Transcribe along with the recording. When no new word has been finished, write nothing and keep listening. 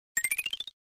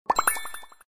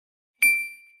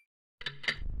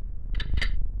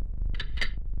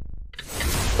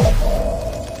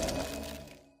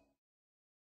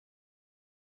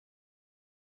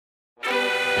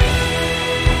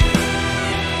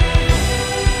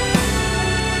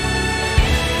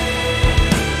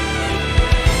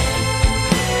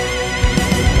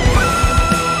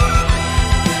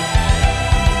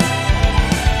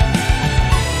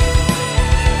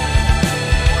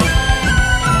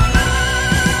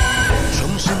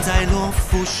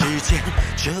间，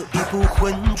这一部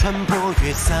魂穿破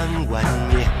越3万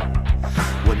年。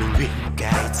问命运该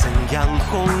怎样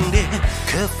轰烈？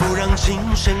可否让精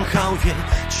神好远，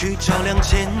去照亮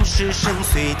前世深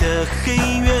邃的黑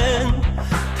渊？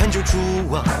探究诸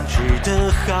往日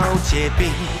的浩劫兵，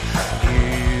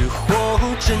浴火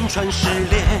真传失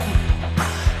联，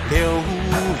流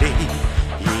离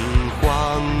荧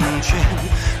黄卷，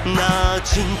那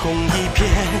惊鸿一瞥，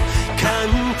看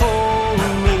风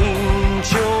鸣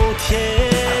九天。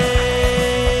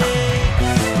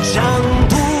掌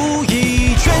读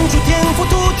一卷，诸天赋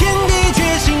图天地决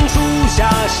心出遐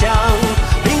想，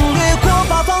领略过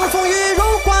八方风雨，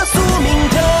融化宿命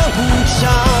的无常。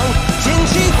剑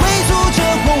气挥足着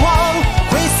过往，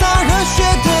挥洒热血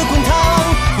的滚烫，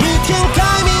逆天开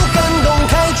明，撼动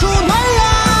开出暖阳。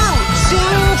心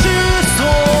之所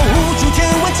舞，诸天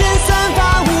万剑散发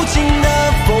无尽的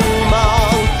锋芒，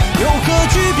又何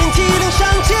惧遍体鳞伤，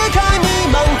揭开迷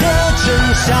茫的真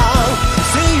相。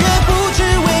岁月不知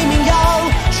为名扬，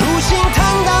初心坦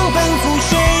荡奔赴，水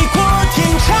过天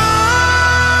长。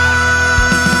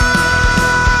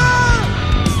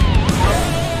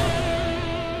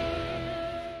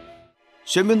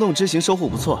玄冰洞之行收获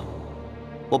不错，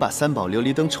我把3宝琉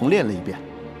璃灯重练了一遍，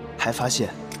还发现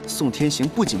宋天行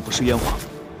不仅不是冤枉，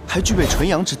还具备纯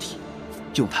阳之体，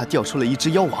用它调出了一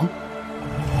只妖王。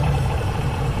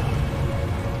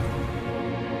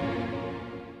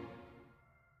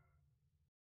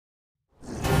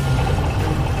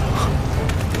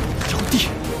妖帝，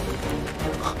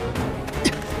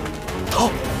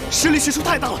实力悬殊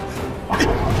太大了。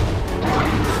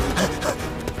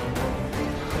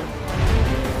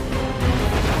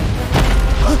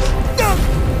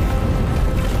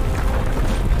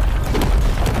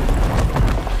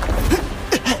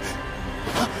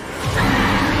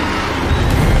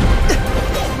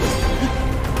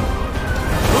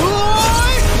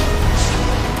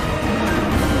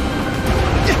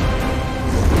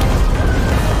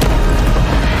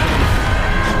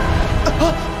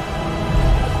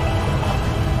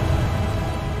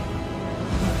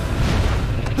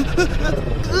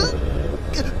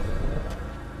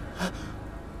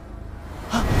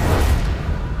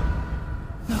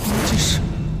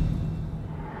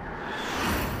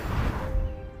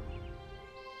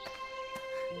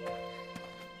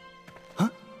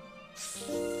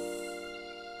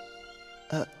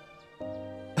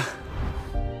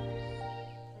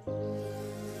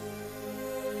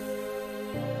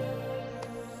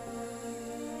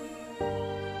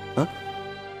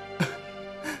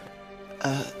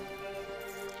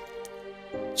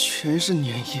全是粘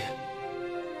液。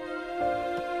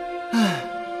唉，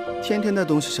天天带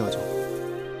东西孝敬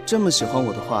我，这么喜欢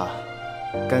我的话，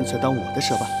干脆当我的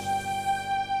蛇吧。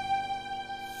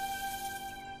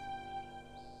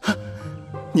哈，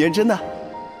粘针呢？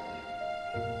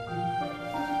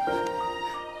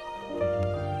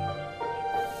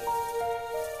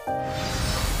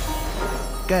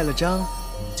盖了章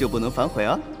就不能反悔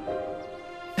啊！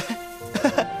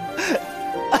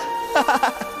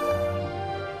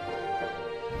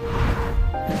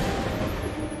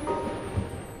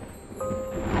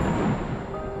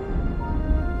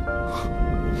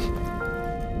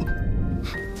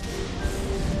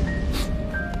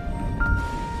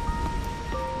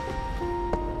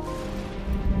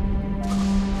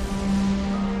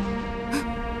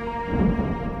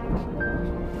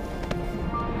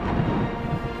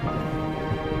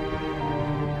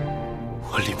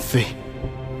林飞，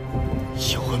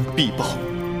有恩必报，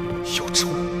有仇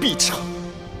必偿。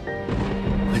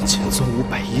问剑宗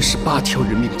518条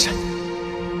人命债，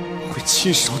我会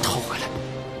亲手讨回来。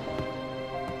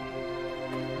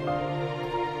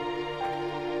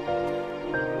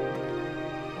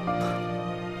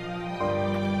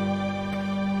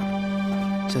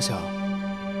小小，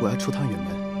我要出趟远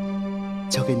门，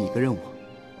交给你一个任务。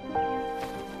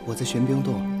我在玄冰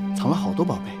洞藏了好多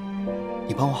宝贝，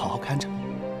你帮我好好看着。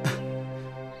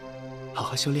好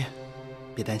好修炼，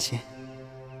别担心，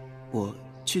我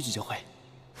去就会。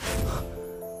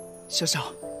小小，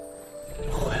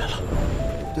我回来了，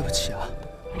对不起啊，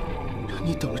让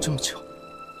你等了这么久。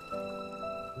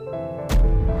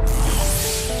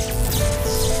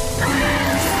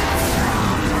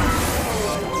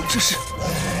这是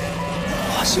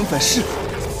化形反噬，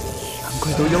难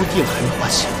怪都妖帝了还没化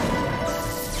形。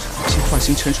这东西化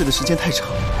形沉睡的时间太长，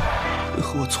为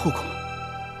何我错过了？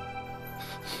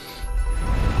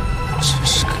真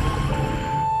是个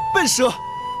笨蛇！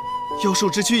妖兽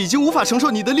之躯已经无法承受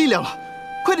你的力量了，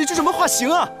快点去准备化形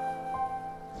啊！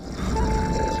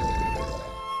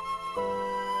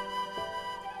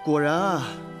果然啊，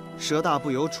蛇大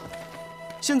不由主，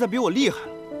现在比我厉害了，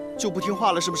就不听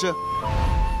话了，是不是？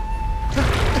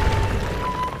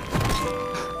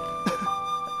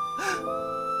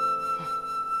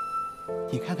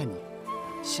你看看你，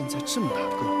现在这么大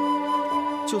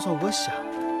个，就算我想，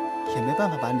也没办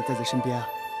法把你带在身边啊。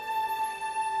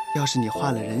要是你化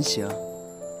了人形，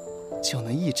就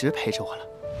能一直陪着我了。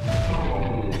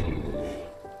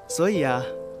所以啊，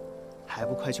还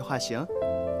不快去化形？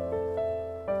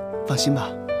放心吧，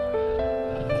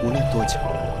无论多久，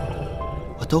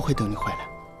我都会等你回来。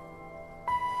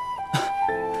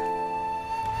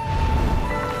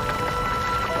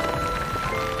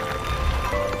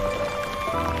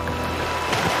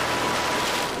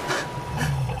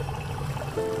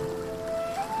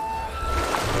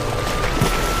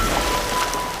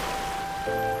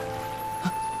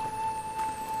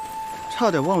差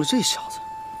点忘了这小子，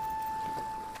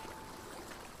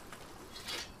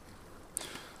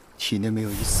体内没有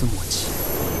一丝墨迹，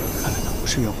看来他不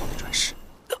是元皇的转世。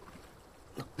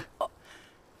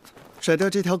甩掉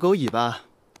这条狗尾巴，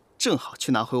正好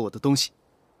去拿回我的东西。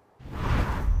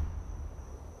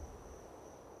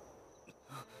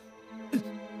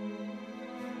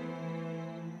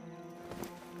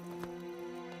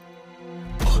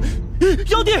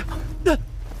妖帝，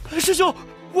师兄！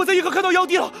我在银河看到妖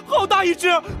帝了，好大一只！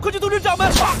快去通知掌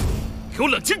门！给我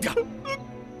冷静点！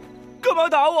干嘛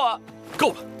打我？够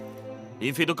了！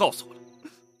林飞都告诉我了，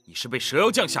你是被蛇妖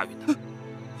将下云的。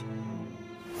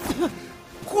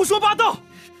胡说八道！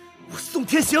我宋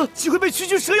天行岂会被区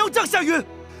区蛇妖将下云？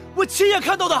我亲眼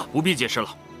看到的。不必解释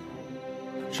了。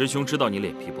师兄知道你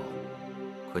脸皮薄，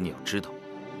可你要知道，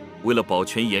为了保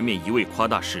全颜面，一味夸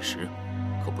大事实，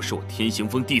可不是我天行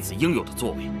峰弟子应有的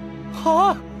作为。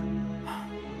啊！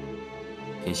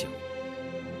天行，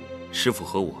师父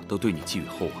和我都对你寄予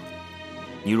厚望。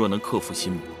你若能克服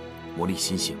心魔，磨砺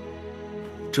心性，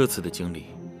这次的经历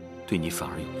对你反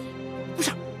而有益。不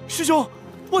是，师兄，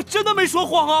我真的没说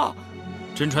谎啊！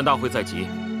真传大会在即，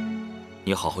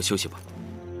你好好休息吧。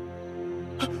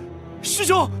师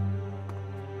兄，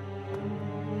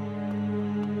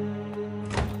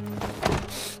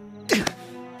林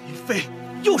飞，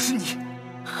又是你，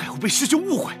还要被师兄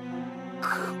误会，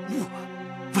可恶！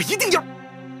我一定要……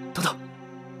等等，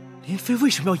林飞为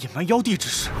什么要隐瞒妖帝之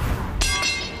事？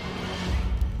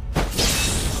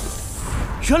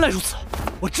原来如此，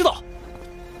我知道，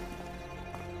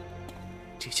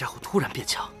这家伙突然变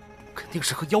强，肯定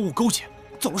是和妖物勾结，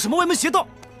走了什么歪门邪道。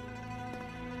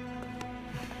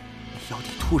妖帝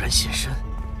突然现身，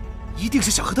一定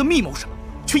是想和他密谋什么，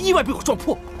却意外被我撞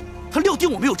破。他料定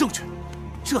我没有证据，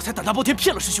这才胆大包天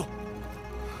骗了师兄。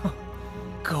哼，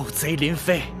狗贼林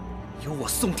飞，有我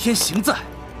宋天行在，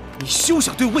你休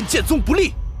想对问剑宗不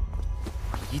利！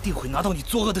我一定会拿到你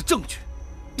作恶的证据。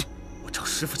我找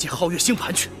师傅借皓月星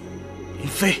盘去。林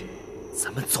飞，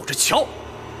咱们走着瞧。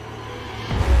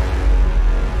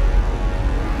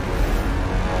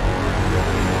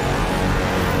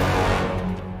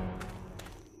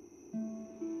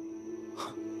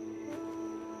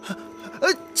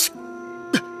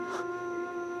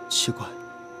奇怪，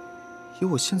以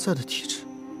我现在的体质，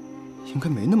应该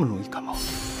没那么容易感冒。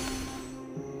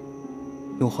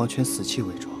用黄泉死气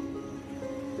伪装，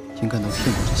应该能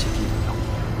骗过这些地道妖物。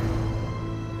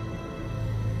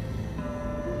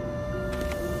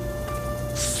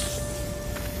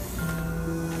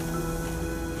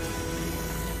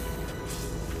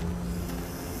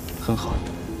很好，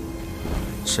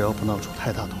只要不闹出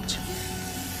太大动静，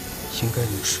应该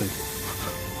能顺利。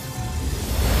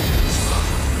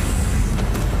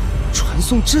传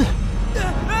送阵，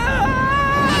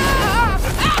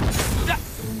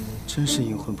真是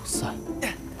阴魂不散。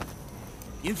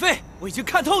林飞，我已经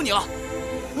看透你了。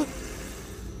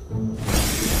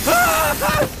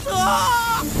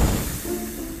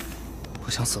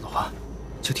不想死的话，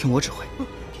就听我指挥，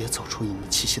别走出隐秘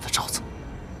气息的罩子。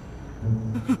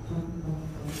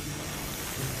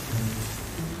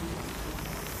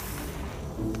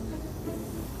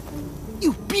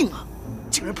有病啊！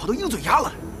竟然跑到鹰嘴崖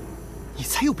来！你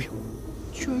才有病，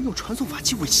居然用传送法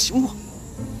器尾行我！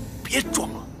别装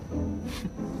了！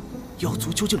妖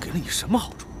族究竟给了你什么好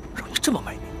处，让你这么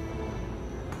卖命？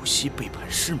不惜背叛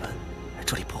师门，来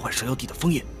这里破坏蛇妖帝的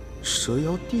封印。蛇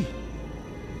妖帝？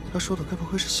他说的该不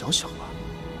会是小小吧？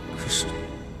可是，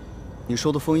你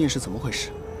说的封印是怎么回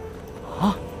事？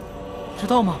啊，知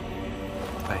道吗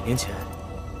？100年前，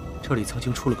这里曾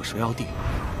经出了个蛇妖帝，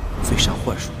最善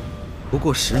幻术，不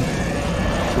过10年，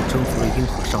就征服了阴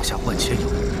河上下万千妖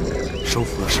物，收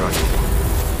服了12妖王。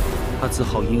他自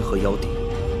号阴河妖帝，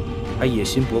还野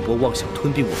心勃勃，妄想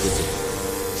吞并我问剑宗。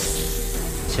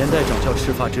前代掌教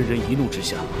赤发真人一怒之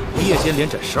下，一夜间连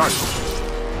斩12妖。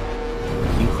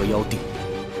阴河妖帝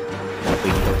被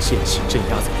一道剑气镇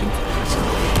压在灵魂之下。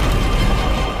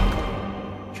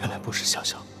原来不是想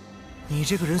象。你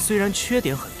这个人虽然缺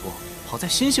点很多，好在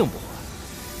心性不坏，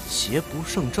邪不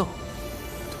胜正。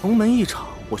同门一场，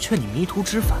我劝你迷途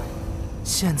知返，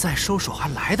现在收手还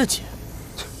来得及。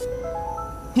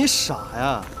你傻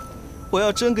呀！我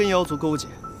要真跟妖族勾结，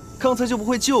刚才就不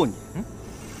会救你。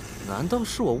难道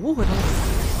是我误会他了？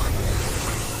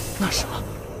那什么？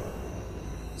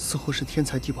似乎是天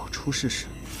才地宝出世时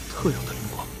特有的灵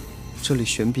光。这里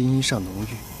玄冰阴尚浓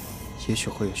郁，也许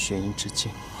会有玄阴之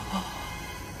精。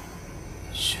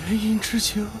玄阴之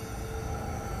精，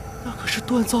那可是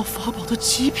锻造法宝的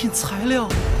极品材料。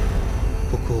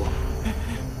不过，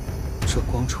这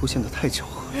光出现的太巧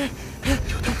合，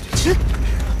有点不对劲。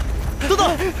等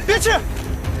等，别去！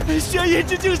玄阴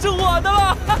之精是我的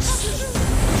了。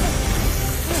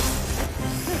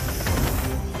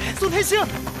宋天星，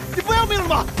你不要命了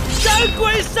吗？斩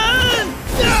鬼神！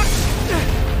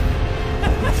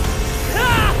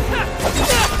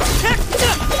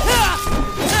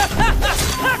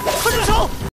快住手！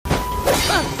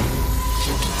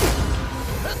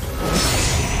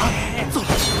糟了，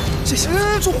这下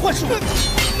中幻术！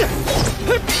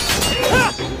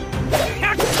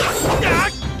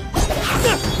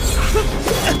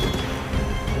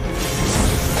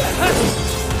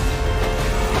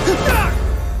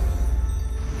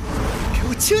给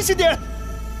我清醒点！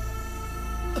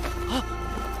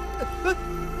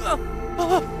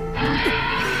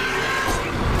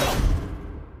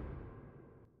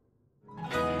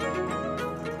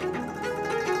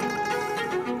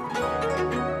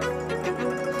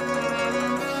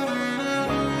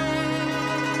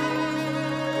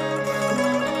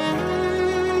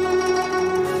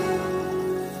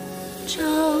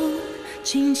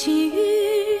惊起雨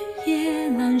夜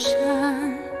阑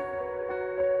珊，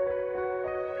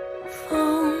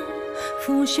风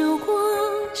拂袖过，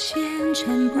纤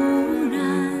尘不染。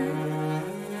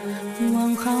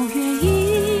望皓月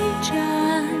一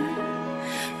盏，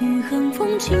余恨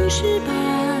风青石板，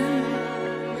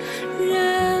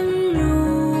人如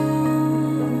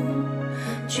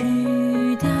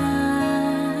巨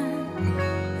丹，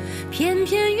翩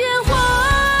翩月华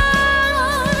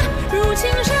如青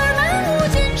山。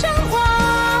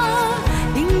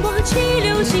气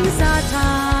流星洒淌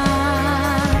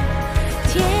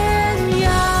天涯，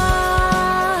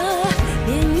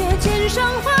连月间赏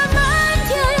花满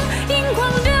天，银光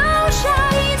留下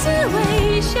一丝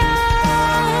微笑。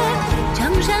江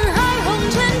山海红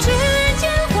尘之间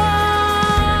花，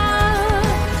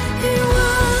余温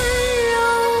柔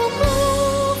不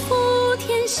负天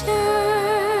下。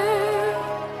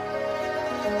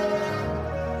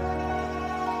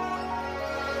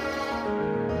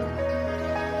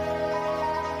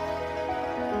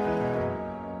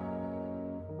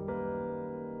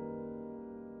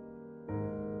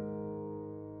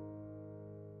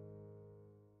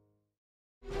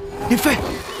林飞，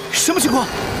什么情况？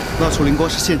那处灵光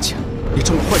是陷阱，你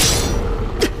中了幻术。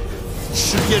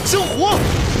赤焰真火，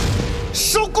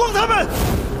烧光他们！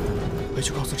回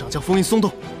去告诉掌将封印松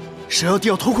动，蛇妖帝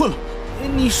要脱困了。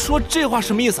你说这话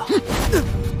什么意思啊？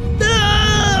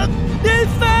林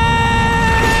飞！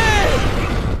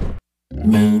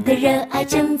你的热爱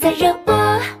正在热播。